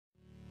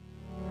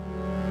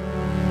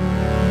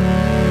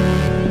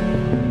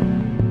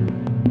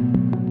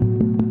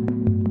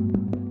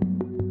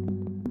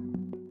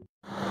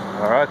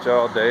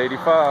Alright y'all, day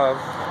 85.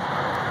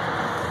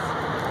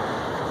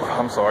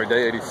 I'm sorry,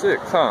 day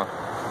 86, huh?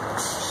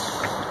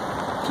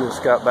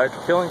 Just got back to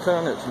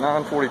Killington. It's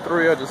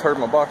 9:43. I just heard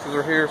my boxes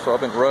are here, so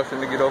I've been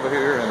rushing to get over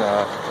here, and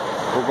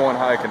we're going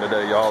hiking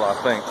today, y'all. I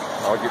think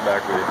I'll get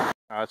back with you.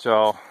 Alright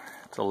y'all,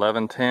 it's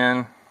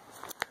 11:10,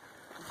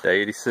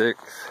 day 86.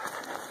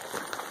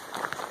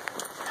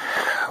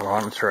 We're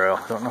on the trail.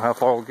 Don't know how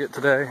far we'll get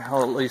today.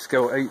 I'll at least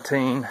go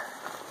 18.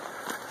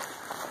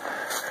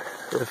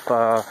 If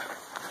the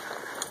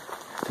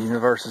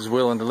universe is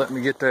willing to let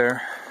me get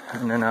there,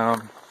 and then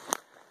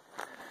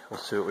we'll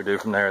see what we do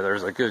from there.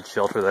 There's a good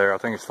shelter there. I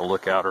think it's the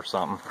Lookout or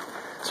something.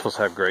 It's supposed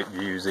to have great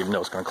views, even though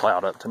it's going to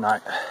cloud up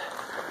tonight.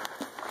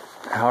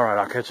 Alright,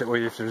 I'll catch up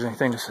with you if there's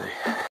anything to see.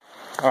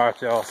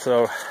 Alright y'all,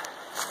 so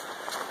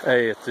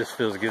hey, it just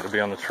feels good to be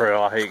on the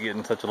trail. I hate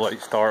getting such a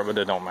late start, but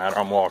it don't matter.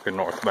 I'm walking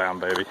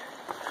northbound, baby.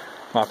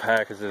 My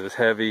pack is as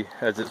heavy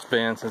as it's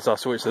been since I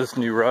switched to this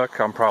new ruck.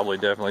 I'm probably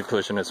definitely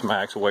pushing its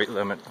max weight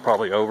limit,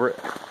 probably over it.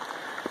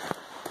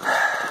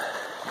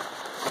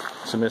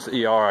 So Miss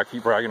ER, I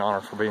keep bragging on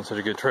her for being such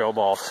a good trail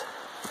boss.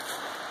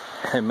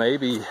 And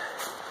maybe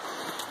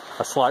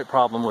a slight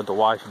problem with the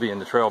wife being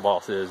the trail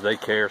boss is they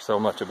care so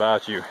much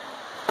about you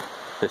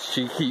that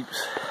she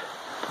keeps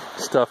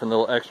stuffing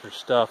little extra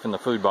stuff in the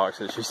food box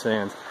that she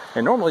sends.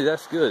 And normally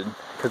that's good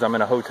because I'm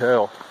in a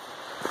hotel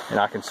and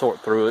I can sort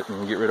through it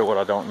and get rid of what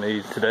I don't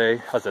need. Today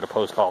I was at a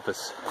post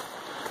office,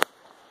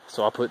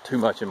 so I put too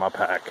much in my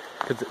pack,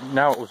 because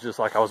now it was just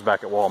like I was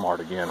back at Walmart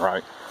again,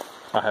 right?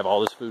 I have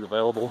all this food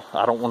available.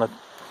 I don't want to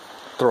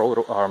throw it,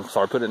 or I'm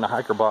sorry, put it in a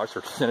hiker box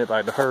or send it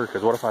back to her,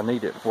 because what if I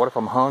need it? What if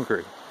I'm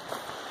hungry?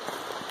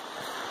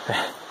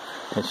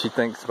 And she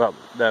thinks about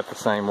that the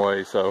same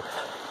way, so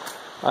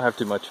I have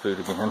too much food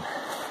again.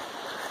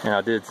 And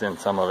I did send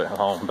some of it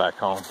home, back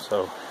home,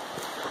 so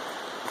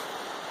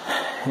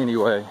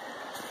anyway,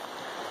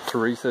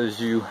 Teresa, as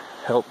you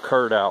help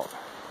Kurt out,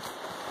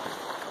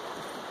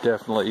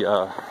 definitely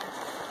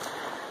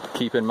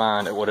keep in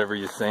mind that whatever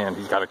you send,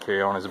 he's got to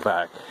carry on his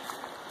back.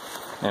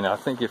 And I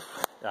think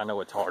I know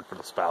it's hard for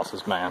the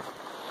spouses, man.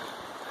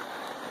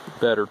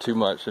 Better too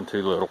much than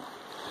too little.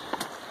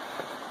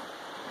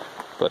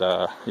 But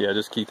yeah,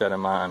 just keep that in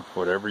mind.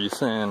 Whatever you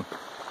send,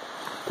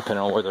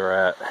 depending on where they're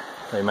at,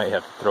 they may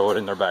have to throw it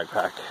in their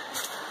backpack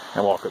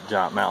and walk up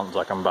giant mountains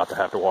like I'm about to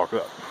have to walk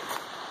up.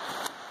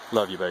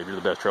 Love you, baby. You're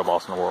the best trail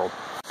boss in the world.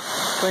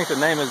 I think the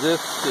name of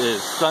this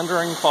is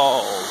Thundering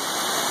Falls.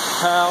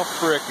 How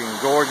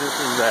freaking gorgeous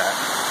is that?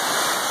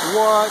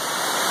 What?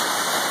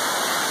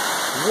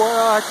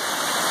 What?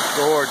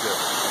 Gorgeous.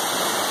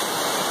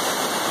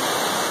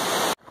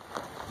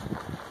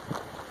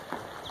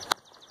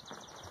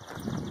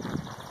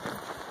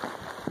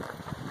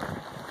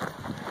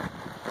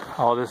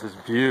 Oh, this is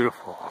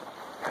beautiful.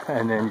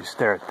 And then you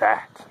stare at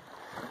that.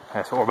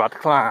 That's what we're about to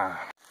climb.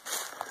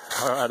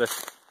 Alright,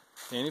 if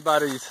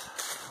anybody's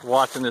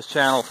watching this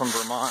channel from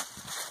Vermont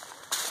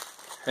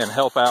and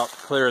help out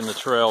clearing the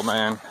trail,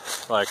 man,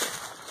 like,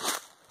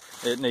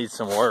 it needs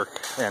some work.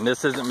 And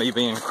this isn't me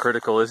being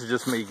critical, this is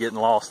just me getting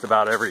lost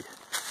about every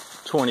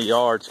 20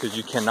 yards because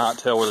you cannot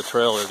tell where the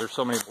trail is. There's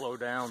so many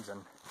blowdowns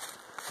and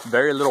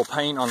very little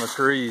paint on the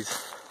trees.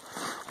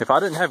 If I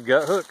didn't have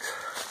gut hooks,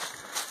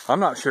 I'm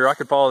not sure I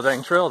could follow the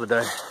dang trail today.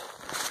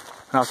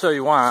 And I'll show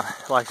you why.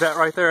 Like that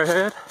right there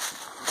ahead,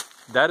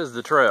 that is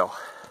the trail.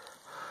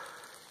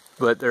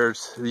 But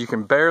you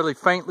can barely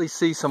faintly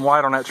see some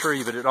white on that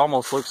tree, but it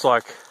almost looks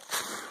like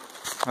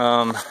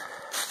part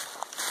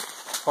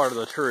of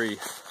the tree.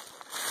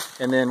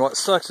 And then what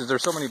sucks is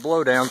there's so many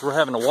blowdowns, we're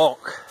having to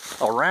walk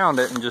around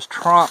it and just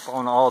tromp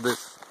on all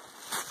this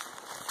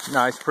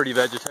nice pretty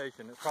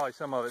vegetation. It's probably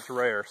some of it's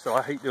rare, so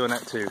I hate doing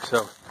that too.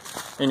 So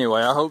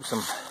anyway, I hope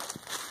some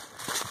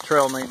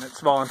trail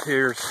maintenance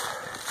volunteers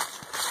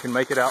can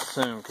make it out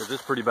soon, because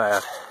it's pretty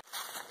bad.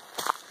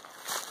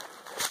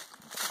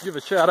 Give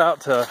a shout out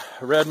to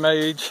Red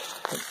Mage,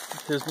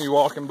 his new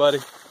walking buddy.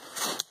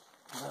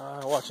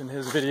 Watching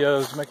his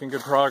videos, making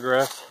good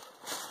progress.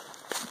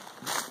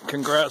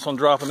 Congrats on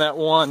dropping that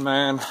one,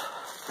 man.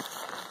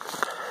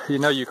 You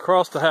know, you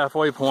crossed the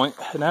halfway point,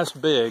 and that's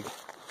big.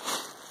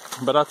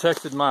 But I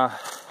texted my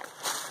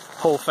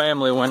whole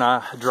family when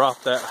I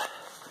dropped that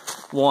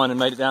one and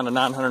made it down to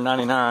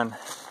 999,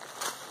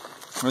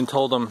 and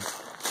told them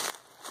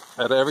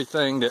that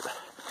everything that,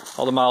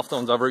 all the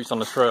milestones I've reached on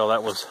the trail,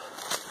 that was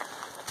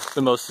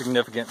the most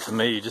significant to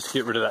me, just to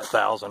get rid of that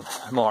 1,000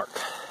 mark.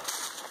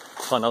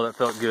 So I know that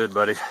felt good,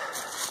 buddy.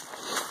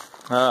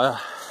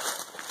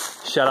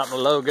 Shout out the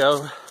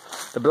logo,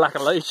 the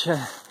Appalachian.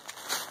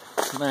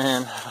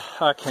 Man,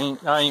 I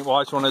ain't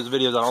watched one of those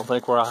videos, I don't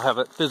think, where I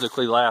haven't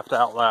physically laughed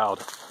out loud.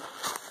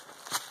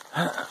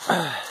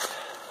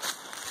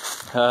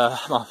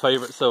 My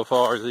favorite so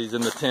far is he's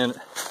in the tent.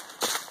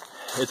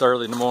 It's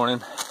early in the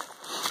morning.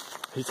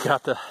 He's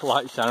got the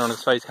light shining on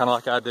his face, kind of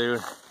like I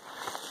do.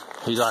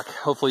 He's like,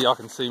 hopefully y'all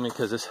can see me,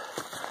 because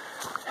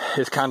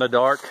it's kind of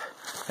dark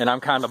and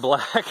I'm kind of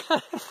black.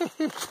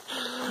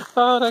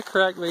 Oh, that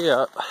cracked me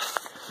up.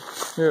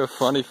 You're a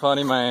funny,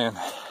 funny man.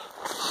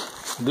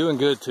 Doing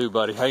good too,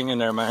 buddy. Hang in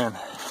there, man.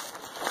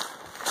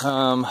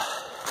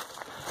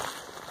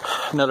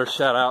 Another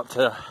shout out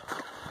to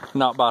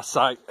Not By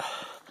Sight.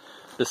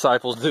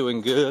 Disciples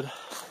doing good.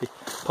 He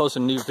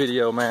posted a new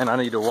video, man. I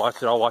need to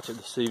watch it. I'll watch it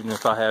this evening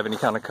if I have any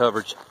kind of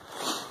coverage.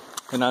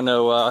 And I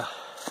know,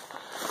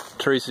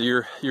 Teresa,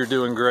 you're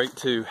doing great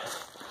too.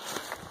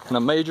 And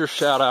a major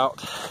shout out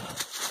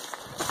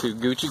to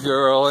Gucci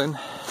Girl and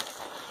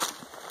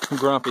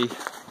Grumpy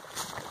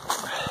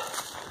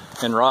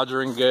and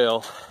Roger and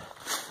Gail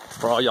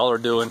for all y'all are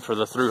doing for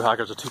the Thru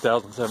Hikers of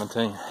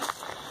 2017.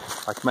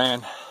 Like,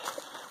 man,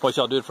 what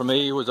y'all did for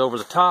me was over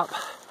the top,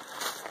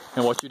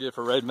 and what you did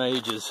for Red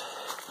Mage is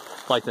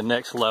like the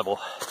next level.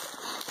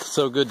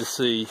 So good to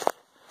see.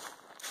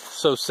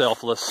 So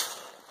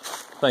selfless.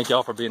 Thank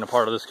y'all for being a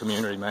part of this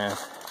community, man.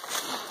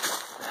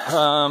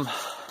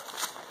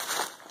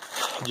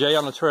 Jay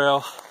on the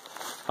Trail,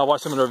 I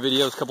watched some of their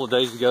videos a couple of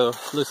days ago.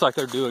 Looks like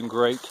they're doing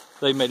great.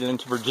 They made it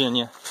into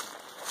Virginia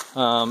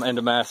and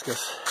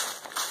Damascus,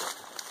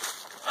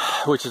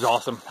 which is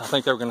awesome. I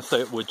think they were going to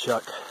stay at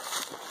Woodchuck,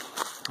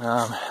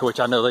 which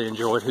I know they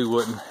enjoyed. Who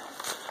wouldn't?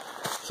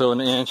 So in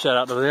the end, shout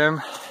out to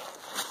them.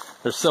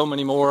 There's so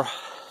many more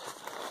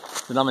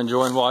that I'm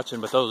enjoying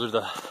watching, but those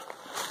are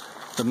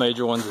the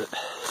major ones that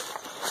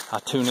I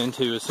tune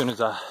into as soon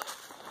as I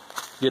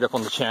get up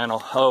on the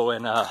channel. Oh,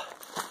 and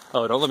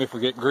don't let me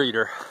forget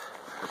Greeter.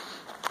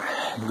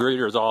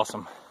 Greeter is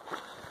awesome.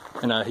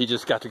 And he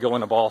just got to go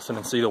into Boston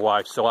and see the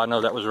wife, so I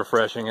know that was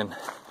refreshing and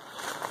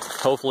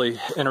hopefully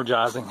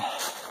energizing.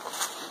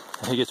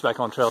 And he gets back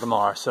on trail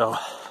tomorrow, so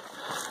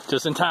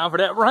just in time for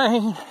that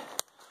rain.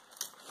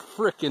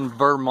 Frickin'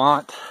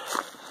 Vermont.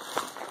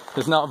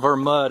 It's not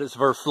Vermud, it's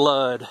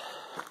Verflood.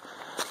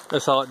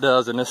 That's all it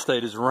does in this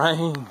state is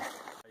rain.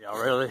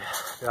 Y'all really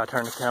gotta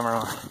turn the camera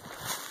on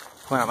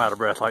when I'm out of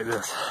breath like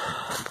this.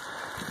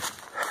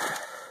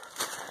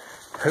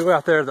 Who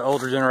out there, the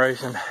older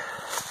generation,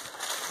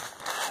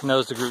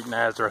 knows the group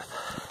Nazareth?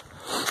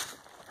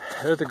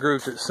 They're the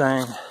group that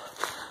sang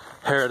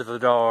Hair to the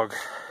Dog,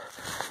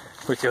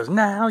 which goes,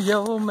 now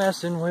you're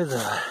messing with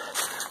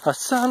a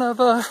son of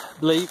a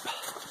bleep.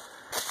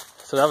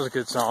 So that was a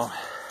good song.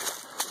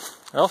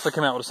 I also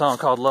came out with a song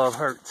called Love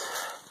Hurts.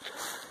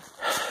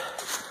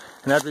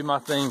 And that'd be my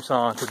theme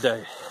song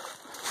today.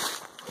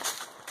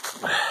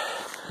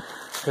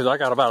 Because I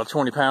got about a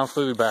 20-pound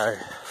food bag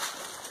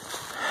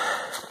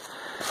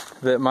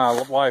that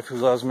my wife, who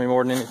loves me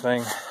more than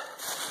anything,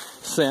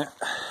 sent.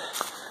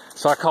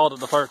 So I called at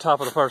the top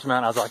of the first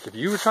mountain. I was like, if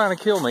you were trying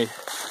to kill me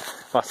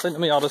by sending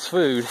me all this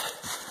food,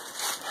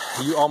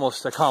 you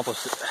almost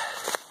accomplished it.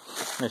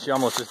 And she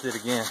almost just did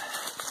again.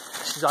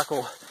 She's like,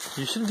 well,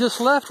 you should have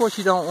just left what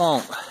you don't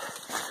want.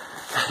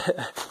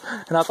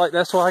 And I was like,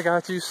 that's why I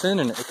got you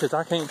sending it, because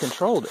I can't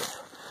control it.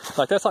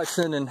 Like, that's like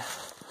sending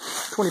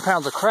 20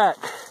 pounds of crack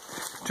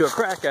to a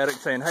crack addict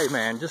saying, hey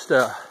man, just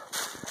set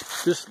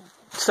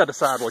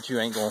aside what you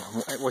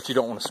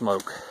don't want to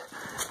smoke.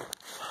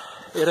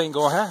 It ain't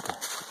gonna happen.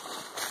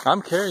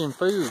 I'm carrying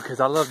food because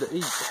I love to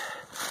eat.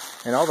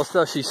 And all the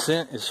stuff she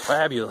sent is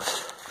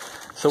fabulous.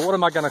 So what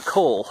am I gonna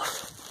cull?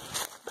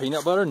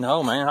 Peanut butter?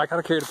 No, man, I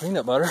gotta carry the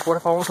peanut butter. What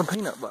if I want some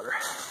peanut butter?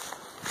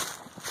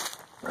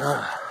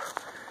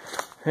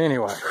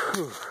 Anyway,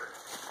 whew.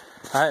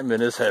 I hadn't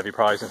been this heavy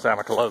probably since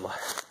Amicalola.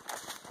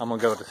 I'm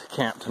gonna go to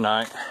camp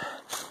tonight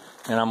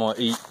and I'm gonna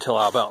eat till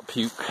I about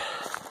puke.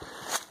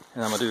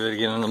 And I'm gonna do it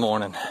again in the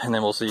morning, and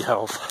then we'll see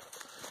how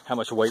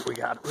much weight we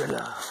got rid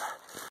of.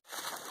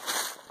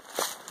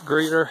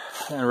 Greeter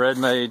and Red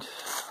Mage,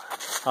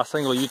 I'll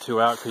single you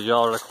two out because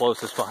y'all are the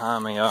closest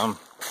behind me.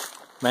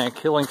 Man,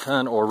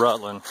 Killington or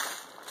Rutland,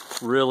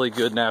 really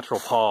good natural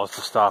pause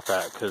to stop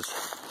at, because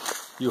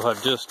you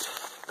have just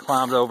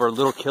climbed over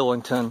Little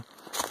Killington,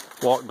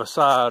 walked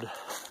beside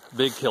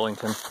Big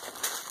Killington,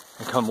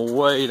 and come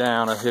way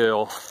down a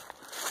hill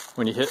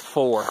when you hit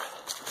 4.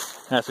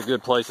 That's a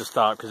good place to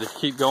stop, because if you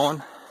keep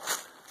going,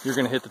 you're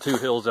going to hit the 2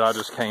 hills that I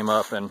just came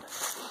up, and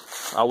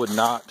I would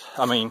not,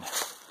 I mean,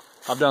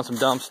 I've done some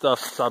dumb stuff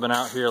since I've been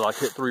out here, like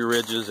hit 3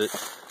 ridges at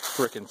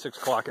frickin' 6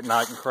 o'clock at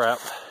night and crap,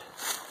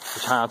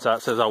 which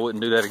hindsight says I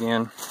wouldn't do that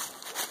again.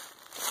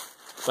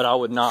 But I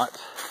would not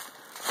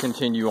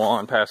continue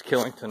on past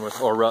Killington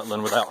or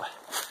Rutland without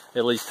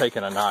at least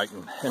taking a night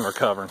and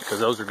recovering, because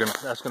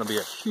that's gonna be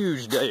a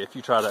huge day if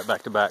you try that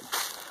back to back.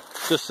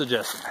 Just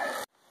suggesting.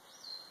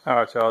 All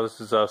right, y'all,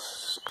 this is a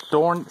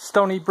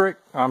Stony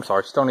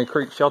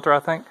Creek shelter, I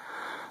think.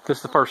 This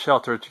is the first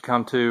shelter that you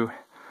come to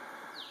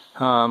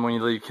when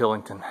you leave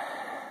Killington.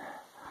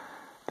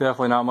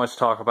 Definitely not much to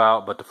talk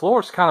about, but the floor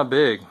is kind of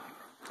big.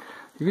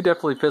 You could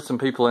definitely fit some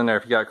people in there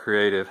if you got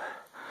creative.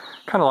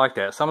 Kind of like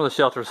that. Some of the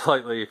shelters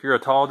lately, if you're a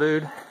tall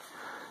dude,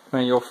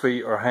 man, your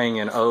feet are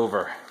hanging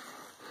over,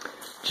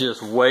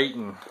 just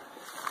waiting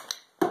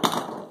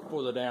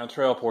for the down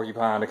trail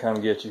porcupine to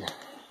come get you.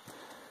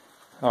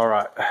 All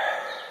right.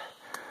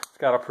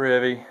 Got a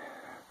privy,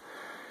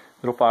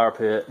 little fire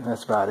pit, and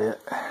that's about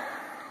it.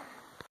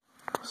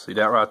 See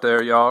that right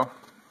there, y'all?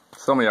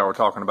 Some of y'all were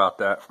talking about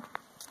that.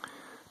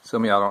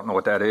 Some of y'all don't know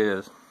what that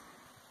is.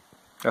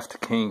 That's the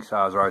king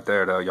size right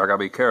there, though. Y'all gotta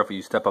be careful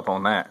you step up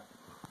on that.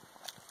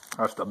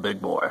 That's the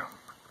big boy.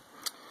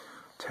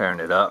 Tearing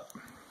it up.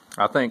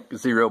 I think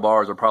zero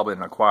bars are probably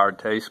an acquired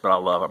taste, but I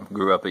love them.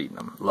 Grew up eating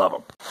them. Love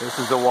them. This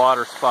is the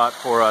water spot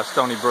for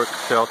Stony Brook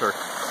Shelter.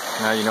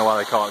 Now you know why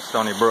they call it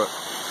Stony Brook.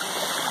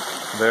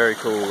 Very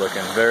cool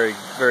looking. Very,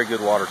 very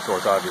good water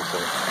source,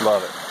 obviously.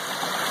 Love it.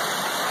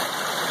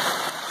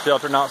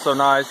 Shelter not so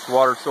nice.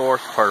 Water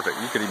source, perfect.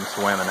 You could even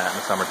swim in that in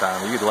the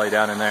summertime. You could lay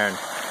down in there and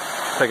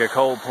take a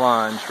cold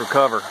plunge,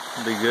 recover.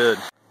 It'd be good.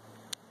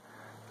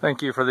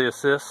 Thank you for the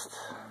assist.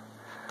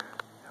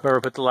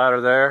 Whoever put the ladder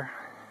there.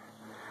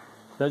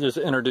 That just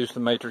introduced the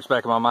Matrix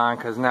back in my mind,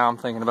 because now I'm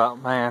thinking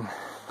about, man,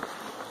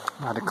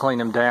 I have to clean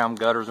them damn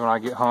gutters when I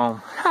get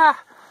home.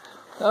 Ha!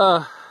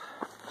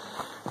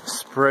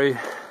 Spray,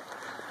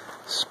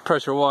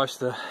 pressure wash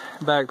the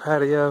back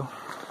patio.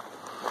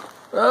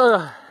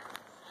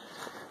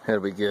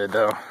 It'll be good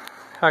though.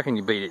 How can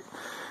you beat it?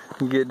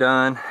 You get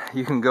done,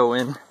 you can go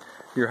in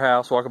your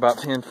house, walk about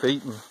 10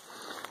 feet and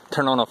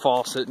turn on a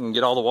faucet and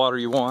get all the water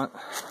you want.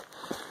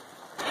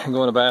 And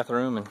go in the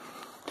bathroom and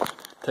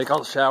take all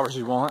the showers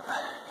you want.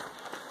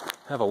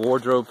 Have a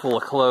wardrobe full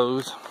of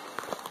clothes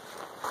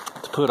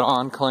to put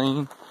on,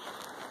 clean.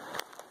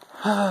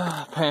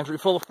 Pantry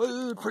full of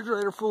food,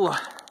 refrigerator full of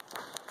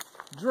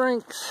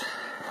drinks.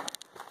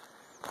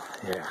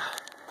 Yeah,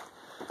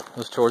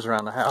 those chores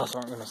around the house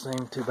aren't going to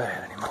seem too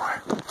bad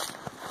anymore.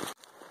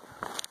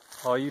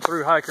 All you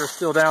through hikers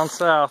still down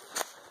south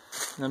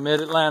in the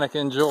mid-Atlantic,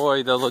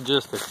 enjoy the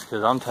logistics,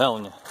 because I'm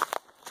telling you,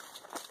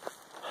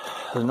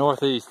 the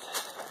Northeast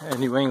and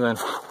New England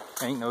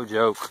ain't no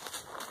joke.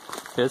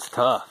 It's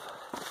tough.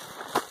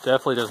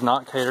 Definitely does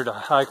not cater to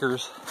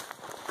hikers.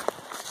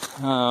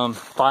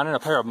 Finding a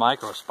pair of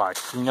micro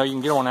spikes, you know, you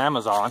can get them on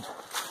Amazon,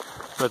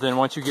 but then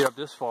once you get up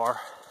this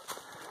far,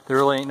 there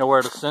really ain't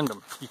nowhere to send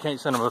them. You can't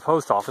send them to the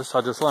post office.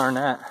 I just learned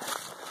that.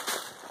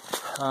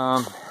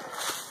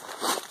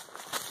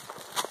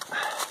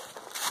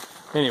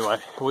 Anyway,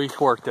 we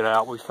worked it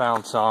out. We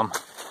found some.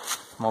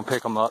 I'm gonna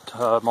pick them up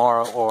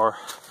tomorrow or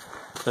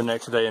the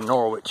next day in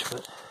Norwich,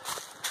 but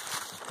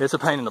it's a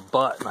pain in the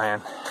butt,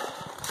 man.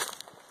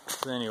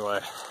 So anyway,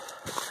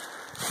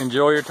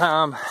 enjoy your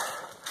time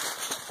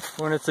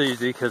when it's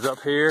easy, because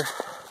up here,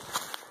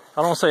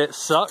 I don't say it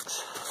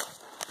sucks,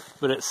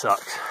 but it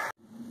sucks.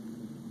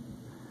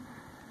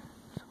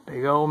 Some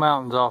big old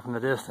mountains off in the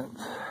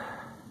distance.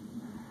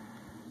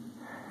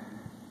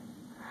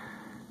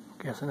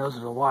 Guessing those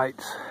are the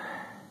whites.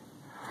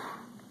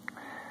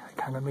 They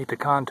kind of meet the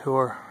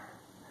contour.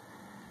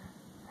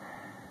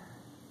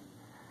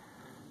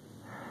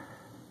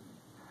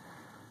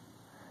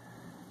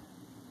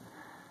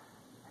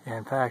 Yeah,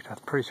 in fact, I'm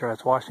pretty sure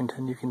that's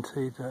Washington. You can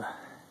see the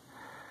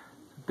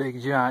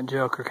big giant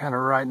joker kind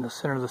of right in the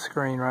center of the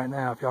screen right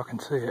now, if y'all can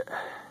see it.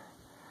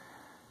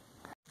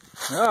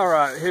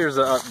 Alright, here's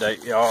the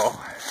update, y'all.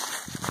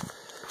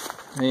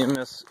 Me and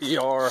Miss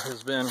ER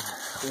has been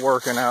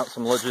working out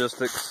some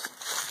logistics.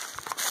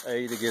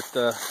 To get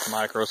the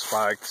micro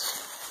spikes.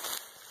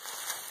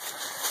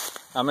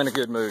 I'm in a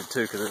good mood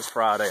too, because it's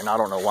Friday, and I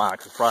don't know why,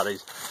 because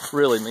Fridays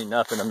really mean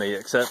nothing to me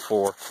except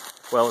for,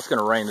 well, it's going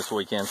to rain this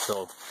weekend,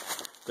 so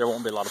there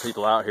won't be a lot of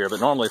people out here. But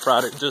normally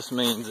Friday just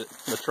means that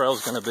the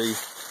trail's going to be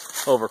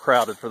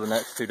overcrowded for the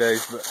next 2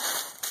 days, but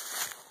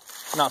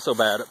not so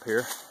bad up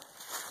here.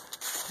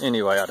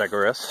 Anyway, I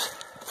digress.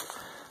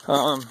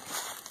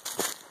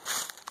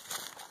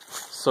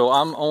 So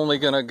I'm only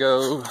going to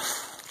go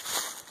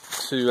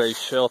to a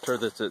shelter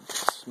that's at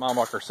mile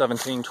marker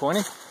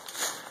 1720.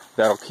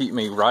 That'll keep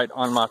me right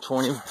on my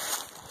 20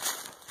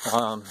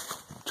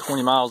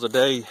 miles a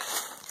day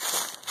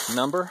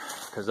number,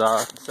 because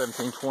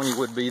 1720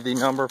 would be the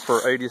number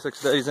for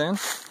 86 days in.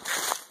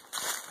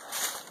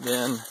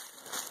 Then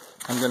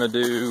I'm going to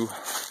do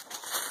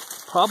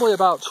probably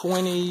about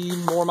 20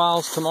 more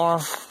miles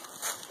tomorrow.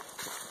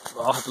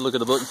 I'll have to look at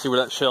the book and see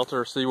where that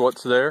shelter, see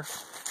what's there.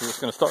 It's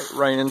going to start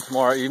raining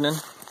tomorrow evening,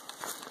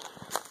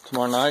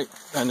 tomorrow night,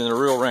 and then the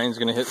real rain's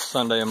going to hit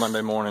Sunday and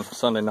Monday morning,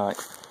 Sunday night.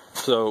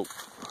 So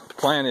the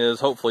plan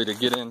is hopefully to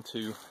get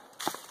into,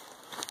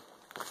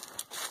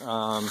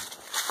 crap,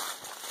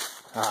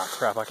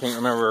 I can't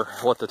remember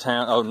what the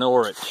town, oh,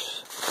 Norwich,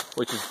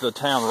 which is the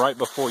town right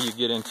before you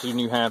get into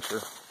New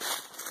Hampshire.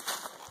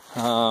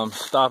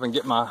 Stop and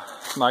get my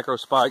micro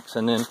spikes,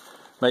 and then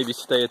maybe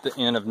stay at the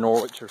inn of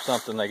Norwich or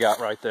something they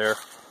got right there.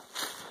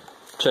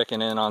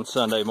 Checking in on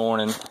Sunday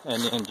morning,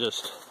 and then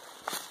just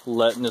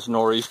letting this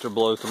nor'easter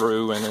blow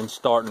through, and then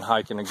starting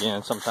hiking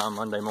again sometime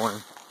Monday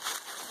morning.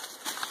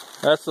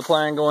 That's the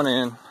plan going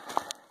in.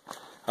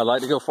 I'd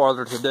like to go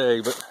farther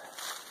today, but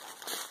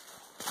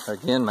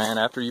again, man,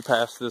 after you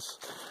pass this,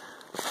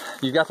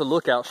 you got the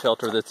lookout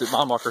shelter that's at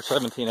mile marker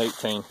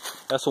 1718.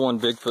 That's the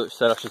one Bigfoot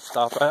said I should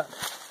stop at.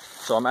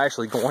 So I'm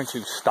actually going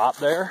to stop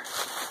there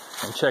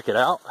and check it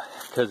out,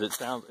 because it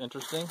sounds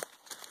interesting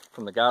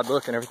from the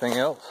guidebook and everything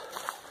else.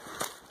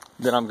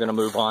 Then I'm going to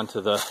move on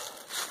to the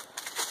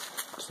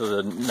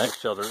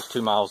next shelter that's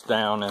 2 miles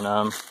down,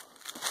 and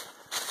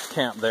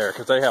camp there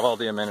because they have all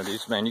the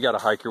amenities, man. You got to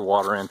hike your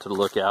water in to the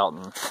lookout,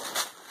 and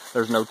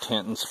there's no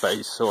tent in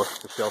space, so if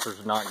the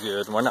shelter's not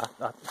good,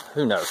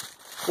 who knows?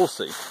 We'll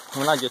see.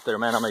 When I get there,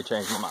 man, I may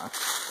change my mind.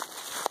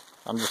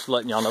 I'm just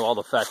letting y'all know all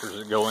the factors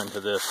that go into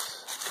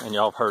this, and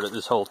y'all have heard it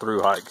this whole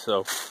through hike,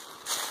 so.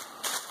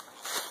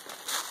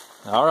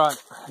 All right,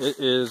 it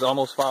is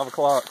almost 5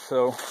 o'clock,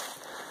 so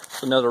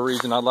it's another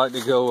reason I'd like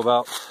to go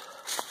about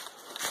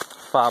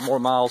 5 more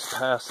miles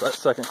past that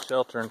second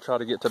shelter and try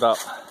to get to about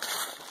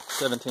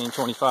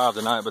 17:25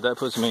 tonight, but that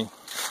puts me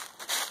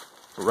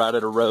right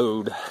at a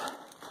road,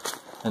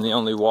 and the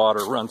only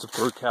water runs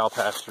through cow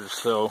pastures,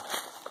 so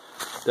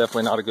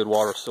definitely not a good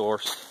water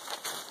source,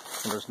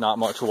 and there's not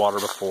much water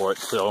before it,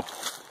 so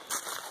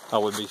I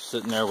would be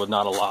sitting there with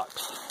not a lot,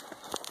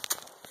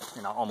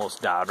 and I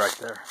almost died right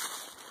there.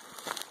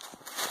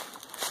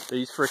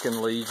 These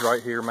freaking leaves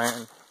right here,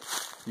 man,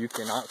 you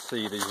cannot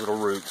see these little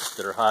roots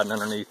that are hiding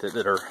underneath it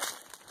that are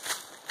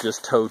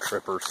just toe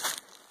trippers.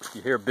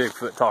 You hear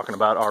Bigfoot talking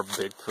about our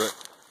Bigfoot,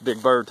 Big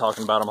Bird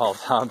talking about them all the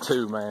time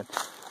too, man.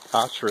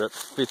 I trip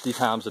 50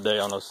 times a day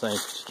on those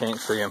things, but you can't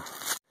see them.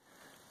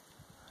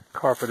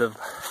 Carpet of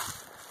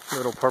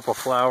little purple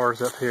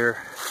flowers up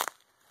here.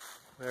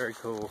 Very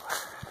cool.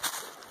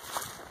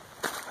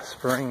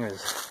 Spring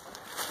is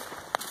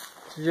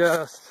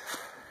just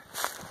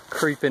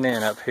creeping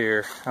in up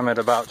here. I'm at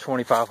about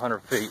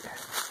 2,500 feet.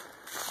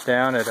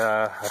 Down at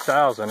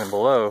 1,000 and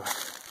below,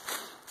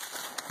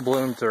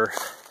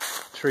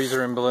 trees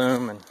are in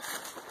bloom, and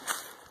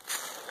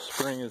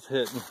spring is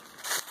hitting.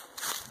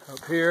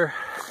 Up here,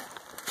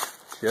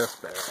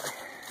 just barely.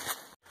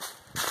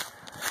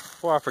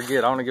 Before I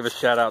forget, I want to give a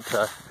shout out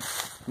to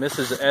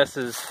Mrs.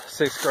 S's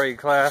 6th grade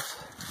class.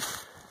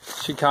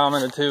 She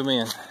commented to me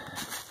and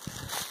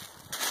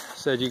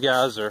said you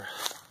guys are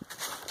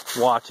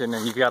watching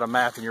and you've got a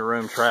map in your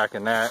room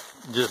tracking. That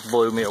just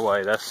blew me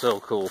away. That's so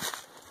cool.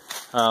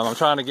 I'm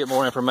trying to get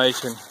more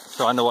information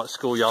so I know what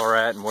school y'all are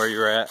at and where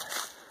you're at,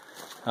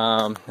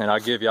 and I'll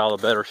give y'all a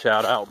better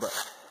shout out, but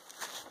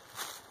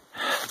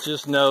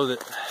just know that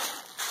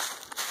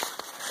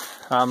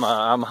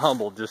I'm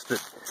humbled just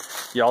that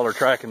y'all are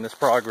tracking this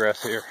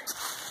progress here,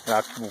 and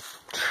I will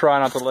try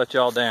not to let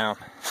y'all down.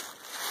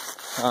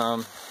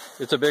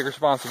 It's a big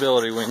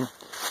responsibility when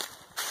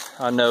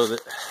I know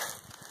that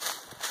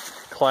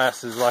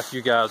classes like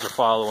you guys are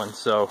following,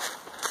 so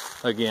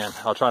again,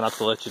 I'll try not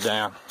to let you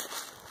down.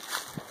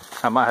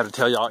 I might have to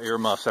tell y'all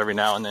earmuffs every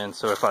now and then,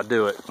 so if I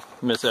do it,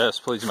 Miss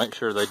S, please make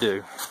sure they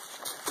do.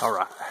 All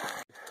right.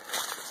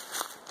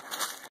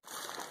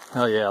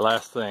 Oh yeah,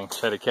 last thing,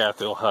 Shetty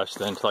Cathy will hush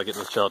then until I get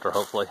to the shelter,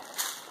 hopefully.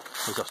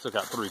 Because I've still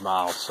got 3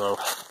 miles, so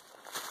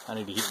I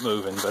need to get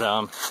moving. But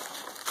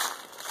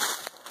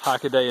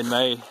Hike a Day in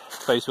May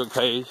Facebook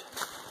page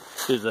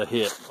is a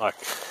hit. Like,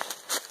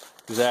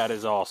 that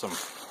is awesome.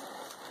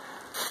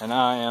 And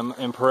I am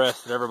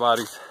impressed at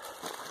everybody's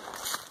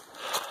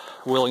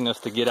willingness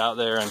to get out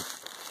there and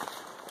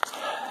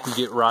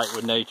get right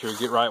with nature,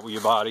 get right with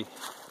your body.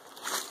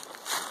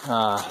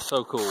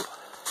 So cool.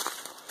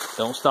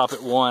 Don't stop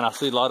at one. I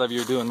see a lot of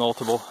you are doing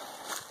multiple,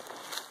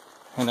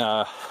 and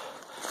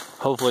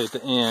hopefully at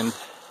the end,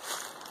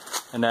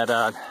 and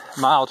that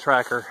mile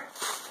tracker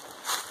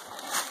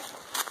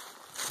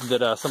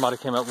that somebody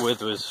came up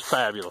with was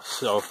fabulous.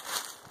 So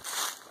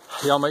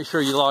y'all make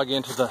sure you log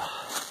into the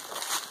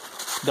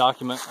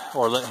document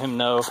or let him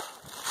know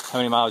how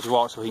many miles you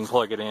walk so he can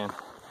plug it in,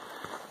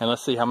 and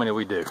let's see how many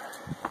we do.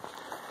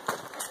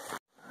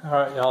 All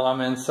right, y'all,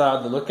 I'm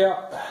inside the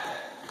lookout.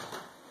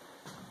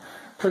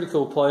 Pretty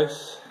cool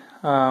place.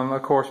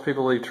 Of course,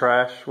 people leave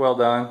trash. Well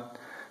done.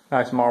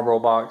 Nice Marlboro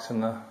box in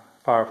the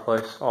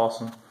fireplace.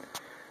 Awesome.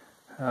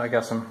 I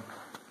got some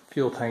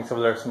fuel tanks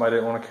over there somebody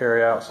didn't want to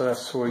carry out, so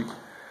that's sweet.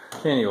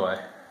 Anyway,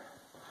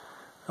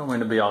 I don't mean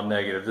to be all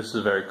negative. This is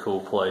a very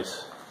cool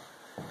place.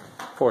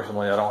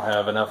 Fortunately, I don't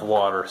have enough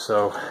water,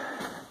 so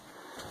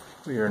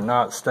we are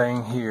not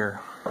staying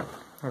here.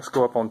 Let's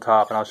go up on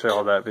top and I'll show you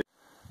all that.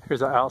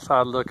 Here's an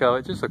outside look of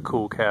it. Just a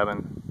cool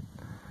cabin.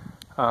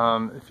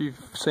 If you've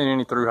seen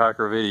any through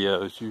hiker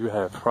videos, you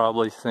have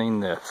probably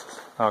seen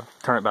this. I'll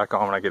turn it back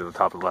on when I get to the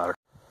top of the ladder.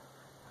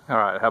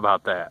 Alright, how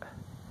about that?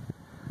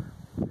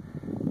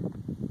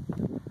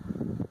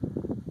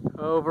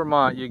 Oh,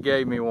 Vermont, you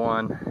gave me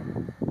one.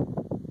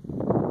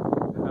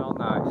 How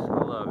nice.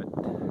 I love it.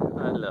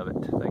 I love it.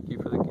 Thank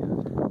you for the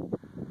gift.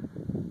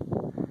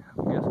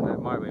 I'm guessing that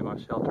might be my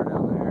shelter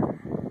down there.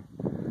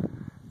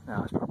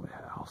 No, it's probably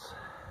a house.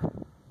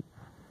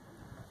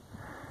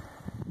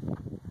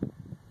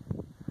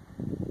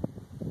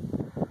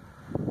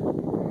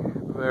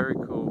 Very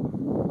cool.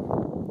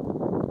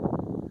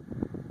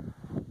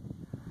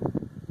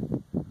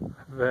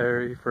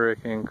 Very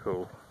freaking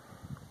cool.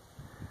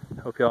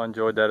 Hope y'all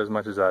enjoyed that as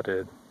much as I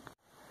did.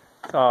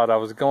 Thought I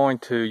was going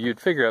to,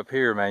 you'd figure up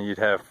here, man, you'd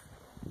have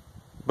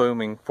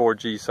booming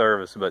 4G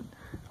service, but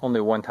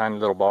only one tiny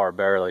little bar,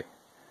 barely.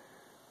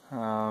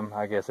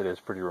 I guess it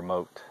is pretty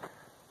remote.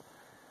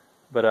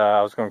 But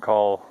I was going to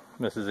call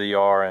Mrs.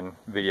 ER and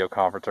video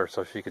conference her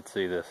so she could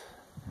see this.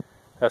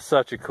 That's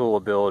such a cool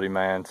ability,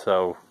 man,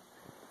 so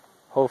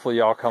hopefully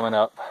y'all coming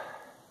up,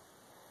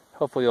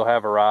 hopefully you'll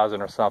have Verizon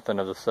or something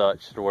of the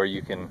such to where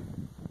you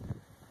can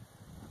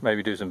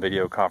maybe do some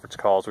video conference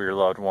calls with your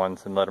loved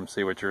ones and let them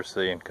see what you're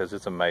seeing, because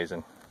it's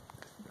amazing.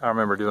 I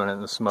remember doing it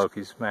in the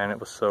Smokies, man, it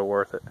was so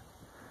worth it.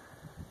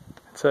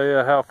 I'll tell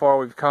you how far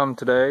we've come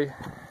today.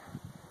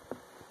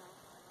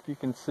 You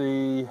can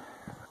see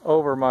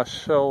over my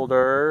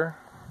shoulder,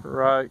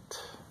 right,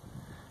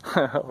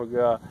 oh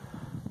God,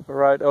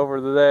 right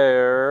over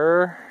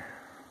there.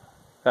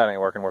 That ain't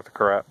working worth a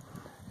crap.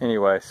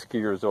 Anyway,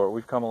 ski resort.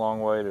 We've come a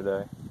long way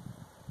today.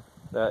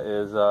 That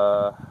is,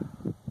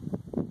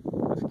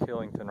 that's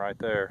Killington right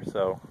there.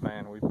 So,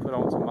 man, we put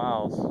on some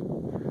miles.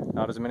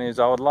 Not as many as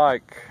I would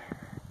like.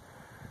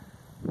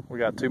 We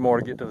got 2 more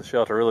to get to the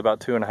shelter. Really about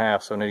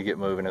 2.5, so I need to get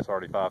moving. It's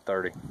already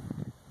 5:30.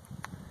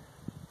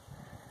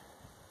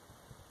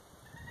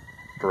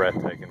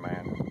 Breathtaking,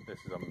 man. This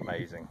is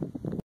amazing.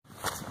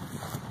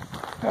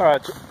 All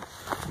right,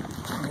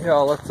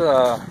 y'all. Let's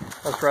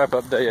wrap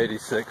up day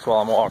 86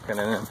 while I'm walking,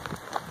 and then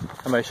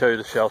I may show you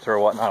the shelter or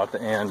whatnot at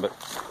the end. But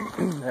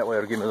that way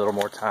it'll give me a little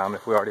more time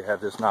if we already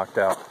have this knocked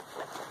out.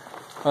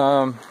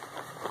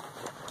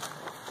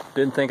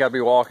 Didn't think I'd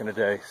be walking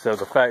today, so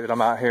the fact that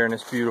I'm out here and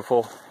it's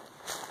beautiful,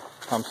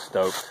 I'm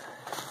stoked.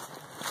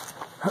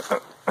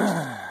 Have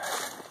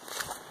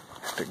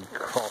to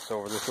cross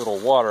over this little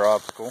water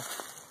obstacle.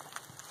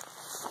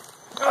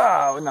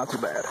 Ah, not too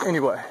bad.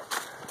 Anyway,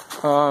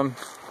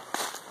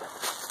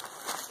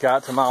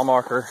 got to mile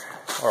marker,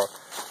 or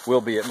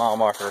will be at mile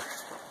marker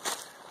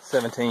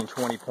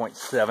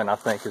 1720.7, I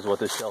think is what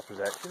this shelter's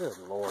at. Good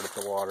Lord, it's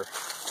the water.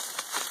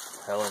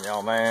 Telling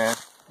y'all, man,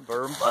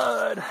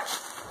 Vermud,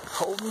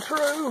 holding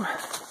true.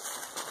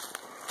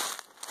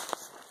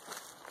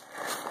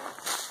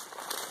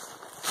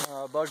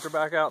 Bugs are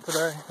back out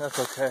today. That's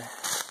okay.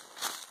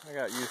 I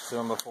got used to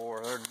them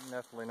before. They're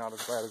definitely not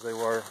as bad as they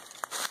were.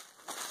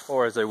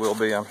 Or as they will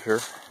be, I'm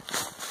sure.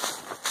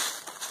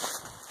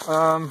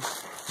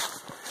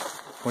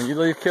 When you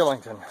leave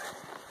Killington,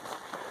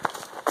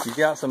 you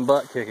got some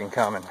butt kicking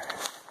coming.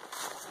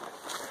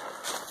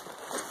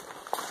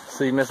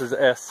 See, Mrs.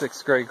 S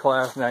 6th grade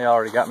class, now you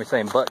already got me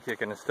saying butt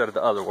kicking instead of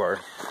the other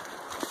word.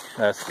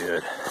 That's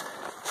good.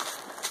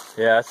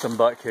 Yeah, it's some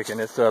butt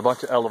kicking. It's a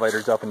bunch of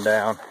elevators up and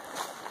down.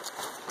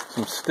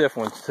 Some stiff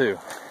ones too,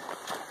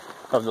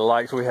 of the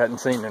likes we hadn't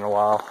seen in a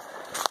while.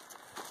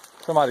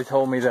 Somebody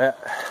told me that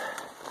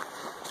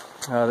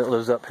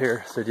lives up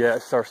here, said yeah,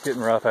 it starts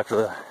getting rough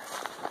after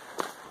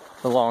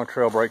the long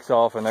trail breaks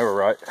off, and they were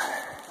right.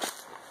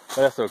 But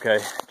that's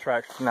okay,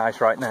 track's nice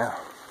right now.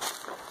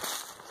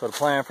 So the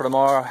plan for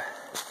tomorrow,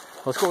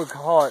 let's go and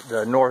call it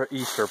the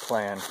nor'easter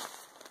plan.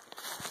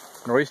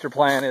 Nor'easter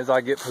plan is I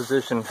get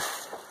positioned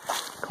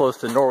close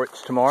to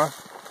Norwich tomorrow.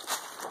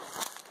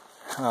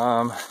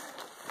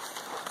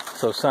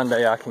 So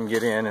Sunday I can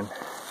get in and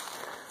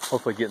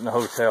hopefully get in the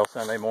hotel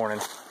Sunday morning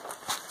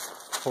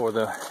before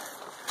the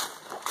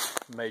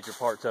major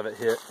parts of it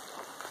hit.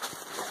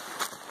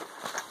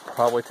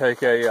 Probably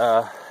take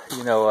a,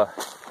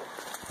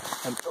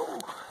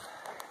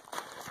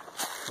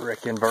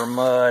 frickin'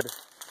 Vermud.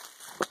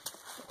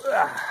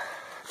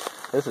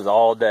 This is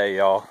all day,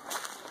 y'all.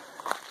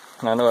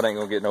 And I know it ain't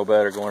gonna get no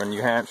better going in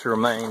New Hampshire or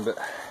Maine, but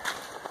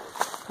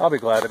I'll be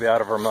glad to be out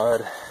of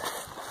Vermud.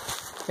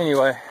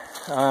 Anyway,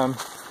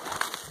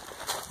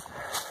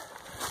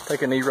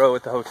 take a knee row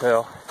at the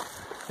hotel.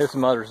 It's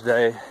Mother's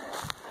Day,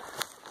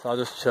 so I'll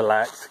just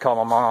chillax, call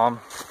my mom,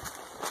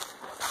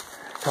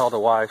 call the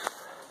wife,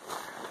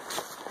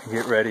 and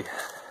get ready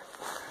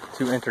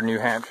to enter New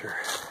Hampshire,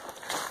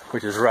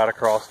 which is right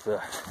across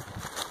the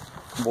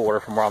border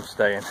from where I'm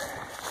staying.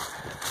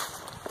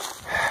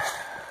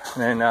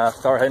 And then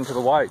start heading to the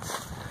Whites.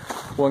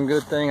 One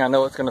good thing, I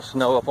know it's going to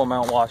snow up on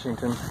Mount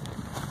Washington,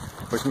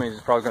 which means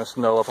it's probably going to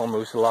snow up on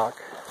Moose Lock.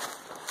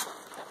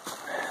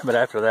 But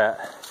after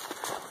that,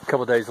 a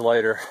couple days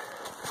later,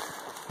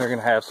 they're going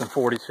to have some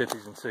 40s,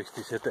 50s, and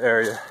 60s hit the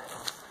area.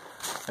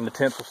 And the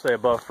temps will stay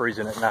above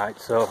freezing at night.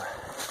 So,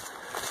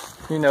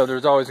 you know,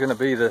 there's always going to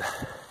be the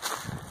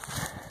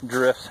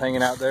drifts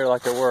hanging out there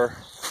like there were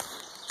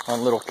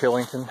on Little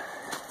Killington.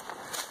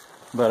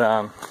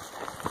 But,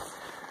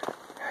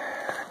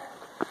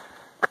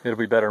 it'll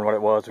be better than what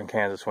it was when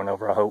Kansas went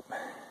over, I hope.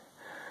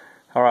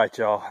 Alright,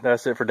 y'all.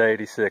 That's it for day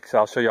 86.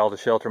 I'll show y'all the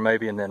shelter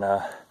maybe and then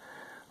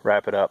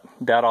wrap it up.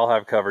 Doubt I'll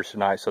have coverage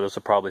tonight, so this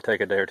will probably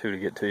take a day or two to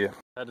get to you.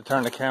 I had to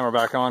turn the camera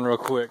back on real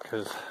quick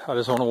because I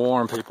just want to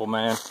warn people,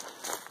 man.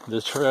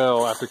 The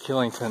trail after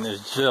Killington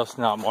is just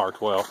not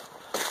marked well.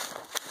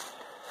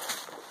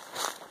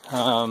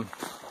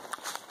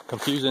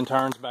 Confusing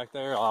turns back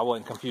there. I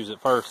wasn't confused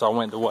at first. I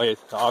went the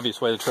obvious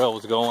way the trail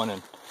was going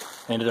and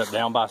ended up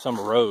down by some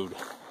road.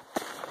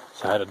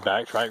 So I had to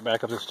backtrack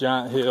back up this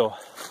giant hill.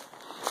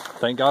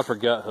 Thank God for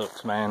gut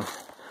hooks, man.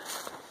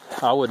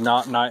 I would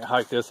not night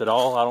hike this at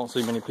all. I don't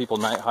see many people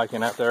night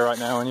hiking out there right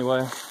now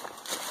anyway.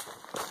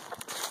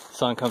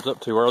 Sun comes up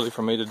too early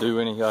for me to do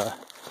any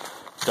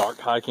dark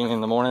hiking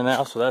in the morning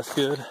now, so that's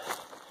good.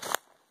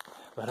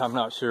 But I'm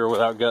not sure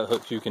without gut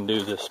hooks you can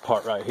do this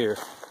part right here.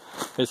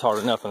 It's hard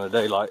enough in the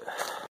daylight.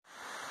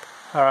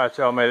 Alright,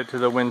 y'all, made it to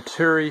the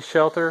Winturri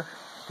Shelter.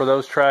 For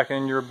those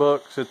tracking your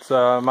books, it's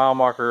mile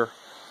marker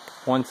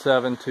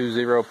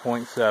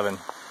 1720.7.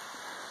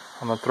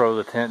 I'm going to throw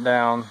the tent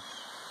down,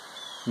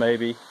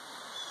 maybe,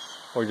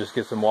 or just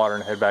get some water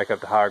and head back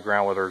up to higher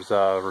ground where there's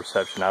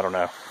reception. I don't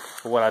know.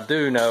 But what I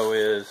do know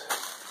is,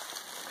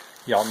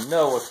 y'all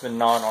know what's been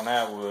gnawing on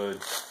that wood.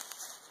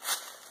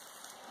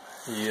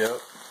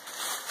 Yep.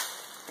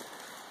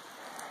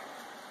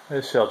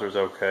 This shelter's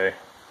okay.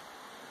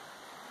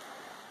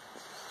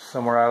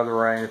 Somewhere out of the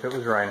rain if it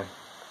was raining.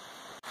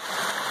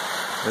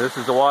 This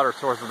is the water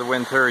source of the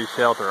Winturri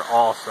Shelter.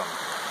 Awesome.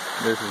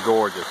 This is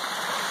gorgeous.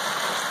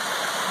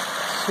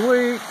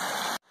 Sweet.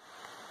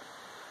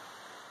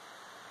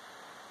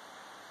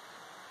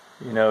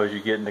 You know, as you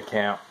get into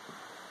camp,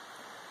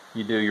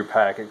 you do your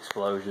pack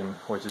explosion,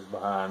 which is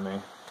behind me.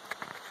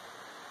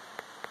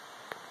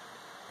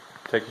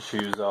 Take your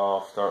shoes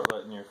off, start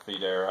letting your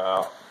feet air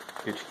out,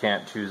 get your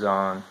camp shoes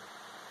on,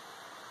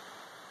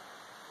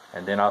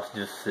 and then I'll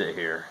just sit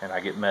here and I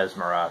get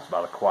mesmerized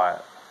by the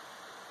quiet.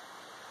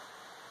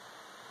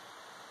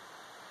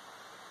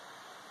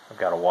 I've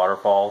got a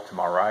waterfall to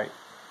my right.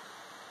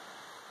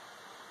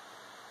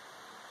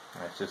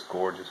 And it's just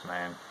gorgeous,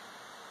 man.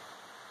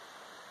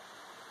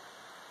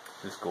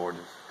 It's just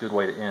gorgeous. Good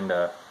way to end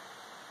a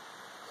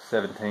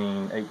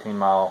 17, 18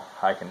 mile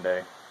hiking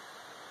day.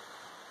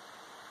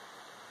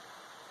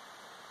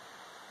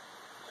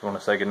 Just want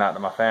to say goodnight to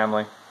my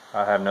family.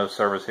 I have no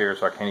service here,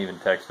 so I can't even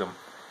text them.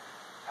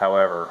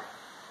 However,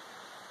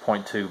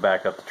 0.2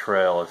 back up the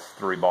trail is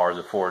 3 bars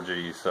of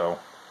 4G, so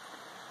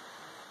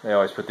they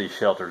always put these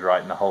shelters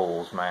right in the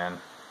holes, man.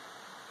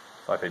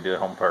 It's like they did it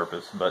on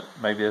purpose, but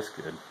maybe it's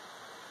good.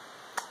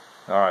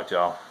 Alright,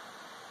 y'all.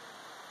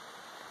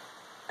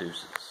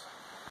 Deuces.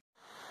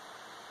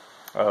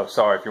 Oh,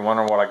 sorry, if you're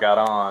wondering what I got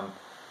on,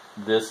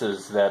 this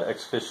is that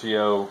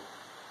Exficio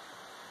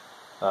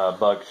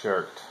bug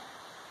shirt.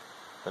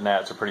 The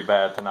gnats are pretty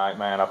bad tonight,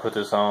 man. I put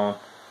this on,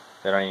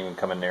 they don't even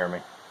coming near me.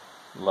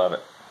 Love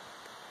it.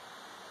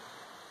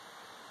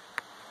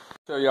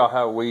 Show y'all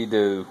how we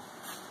do.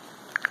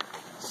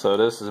 So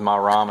this is my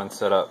ramen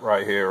setup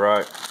right here,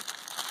 right?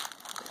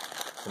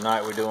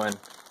 Tonight we're doing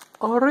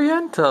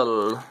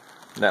Oriental.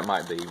 That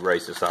might be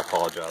racist, I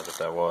apologize if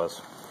that was.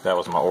 That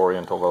was my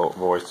Oriental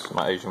voice,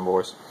 my Asian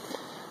voice.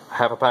 I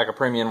have a pack of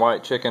premium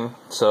white chicken,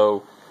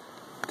 so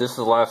this is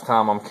the last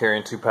time I'm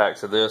carrying 2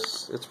 packs of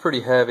this. It's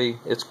pretty heavy,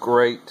 it's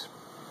great,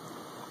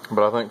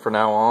 but I think for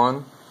now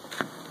on,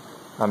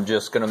 I'm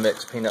just going to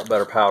mix peanut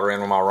butter powder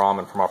in with my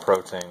ramen for my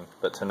protein.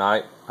 But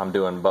tonight, I'm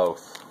doing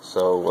both.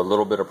 So a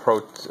little bit of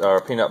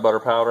peanut butter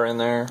powder in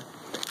there,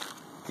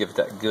 give it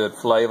that good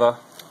flavor.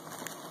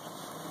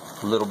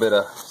 A little bit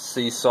of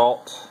sea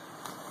salt,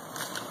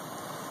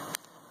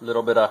 a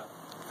little bit of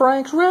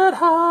Frank's Red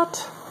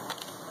Hot,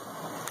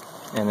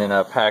 and then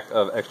a pack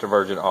of extra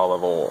virgin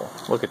olive oil.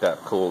 Look at that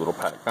cool little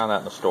pack. Found that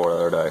in the store the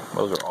other day.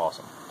 Those are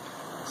awesome.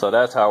 So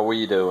that's how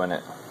we doing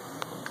it.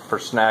 For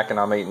snacking,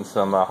 I'm eating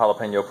some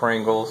jalapeno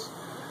Pringles,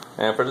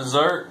 and for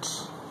dessert,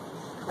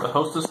 the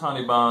Hostess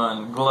honey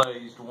bun,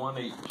 glazed, 1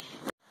 each.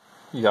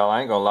 Y'all,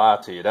 I ain't gonna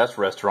lie to you, that's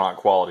restaurant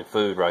quality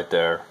food right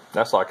there.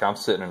 That's like I'm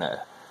sitting in an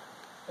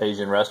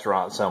Asian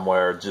restaurant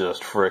somewhere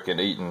just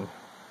frickin' eating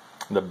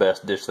the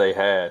best dish they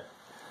had.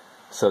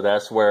 So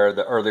that's where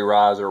the early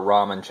riser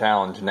ramen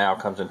challenge now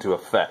comes into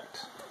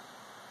effect.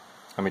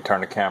 Let me turn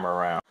the camera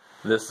around.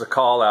 This is a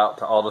call out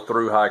to all the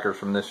Thru hikers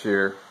from this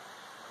year.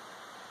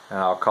 And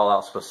I'll call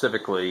out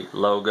specifically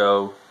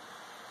Logo,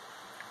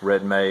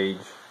 Red Mage,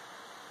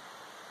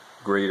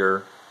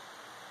 Greeter.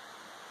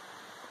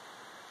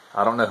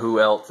 I don't know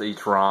who else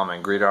eats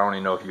ramen. Greeter, I don't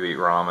even know if you eat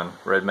ramen.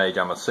 Red Mage,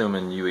 I'm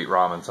assuming you eat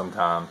ramen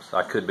sometimes.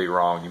 I could be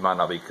wrong. You might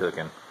not be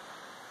cooking.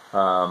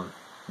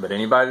 But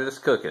anybody that's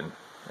cooking,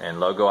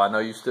 and Logo, I know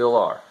you still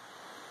are.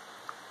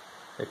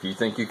 If you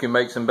think you can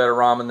make some better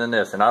ramen than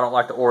this, and I don't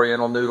like the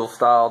Oriental noodle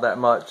style that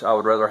much. I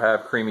would rather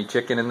have creamy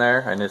chicken in there,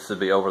 and this would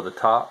be over the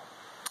top.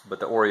 But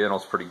the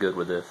Oriental's pretty good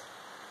with this.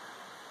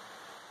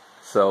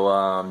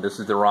 So this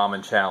is the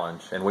ramen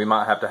challenge, and we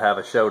might have to have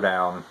a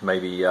showdown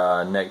maybe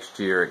next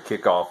year at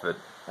kickoff at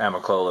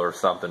Amiclola or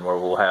something, where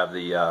we'll have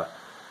the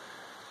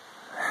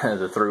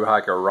the Thru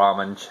hiker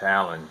ramen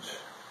challenge,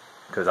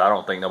 because I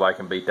don't think nobody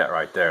can beat that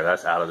right there.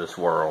 That's out of this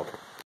world.